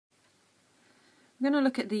I'm going to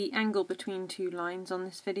look at the angle between two lines on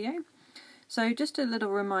this video. So just a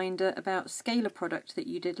little reminder about scalar product that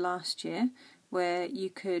you did last year, where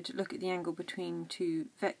you could look at the angle between two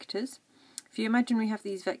vectors. If you imagine we have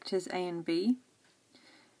these vectors A and B,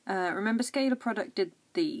 remember scalar product did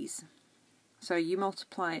these. So you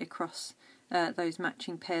multiply across those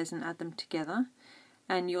matching pairs and add them together.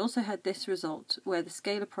 And you also had this result where the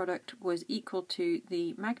scalar product was equal to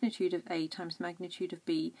the magnitude of A times the magnitude of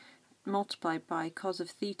B multiplied by cos of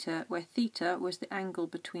theta, where theta was the angle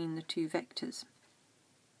between the two vectors.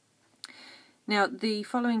 Now the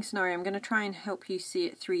following scenario, I'm going to try and help you see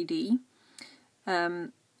it 3D.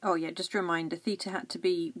 Oh yeah, just a reminder, theta had to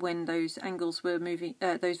be when those angles were moving,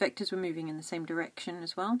 those vectors were moving in the same direction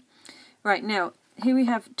as well. Right, now here we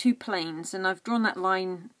have two planes, and I've drawn that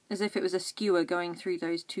line as if it was a skewer going through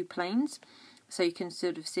those two planes, so you can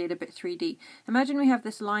sort of see it a bit 3D. Imagine we have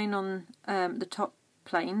this line on the top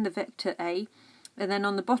plane, the vector A, and then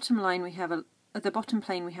on the bottom line we have at the bottom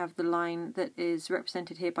plane we have the line that is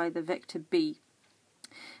represented here by the vector B,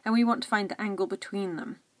 and we want to find the angle between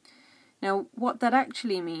them. Now what that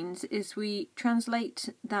actually means is we translate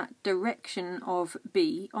that direction of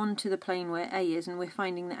B onto the plane where A is, and we're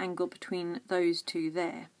finding the angle between those two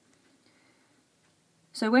there.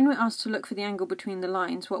 So when we're asked to look for the angle between the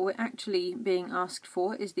lines, what we're actually being asked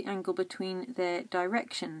for is the angle between their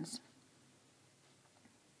directions.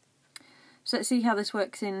 So let's see how this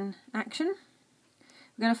works in action.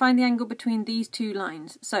 We're going to find the angle between these two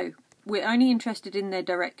lines. So we're only interested in their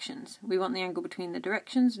directions. We want the angle between the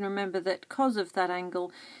directions, and remember that cos of that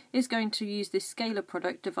angle is going to use this scalar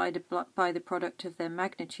product divided by the product of their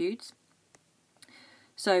magnitudes.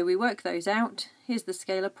 So we work those out. Here's the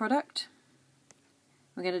scalar product.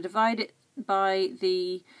 We're going to divide it by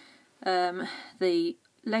the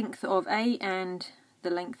length of A and the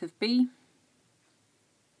length of B.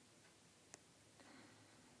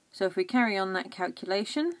 So if we carry on that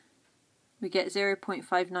calculation, we get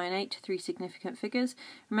 0.598, three significant figures.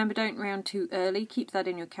 Remember, don't round too early, keep that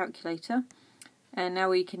in your calculator. And now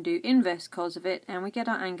we can do inverse cos of it, and we get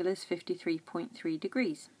our angle is 53.3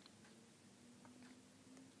 degrees.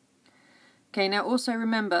 Okay, now also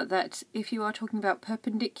remember that if you are talking about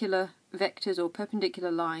perpendicular vectors or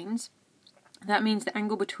perpendicular lines, that means the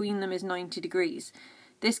angle between them is 90 degrees.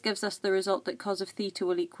 This gives us the result that cos of theta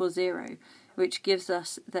will equal 0, which gives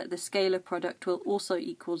us that the scalar product will also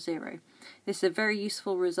equal 0. This is a very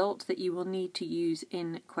useful result that you will need to use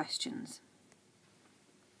in questions.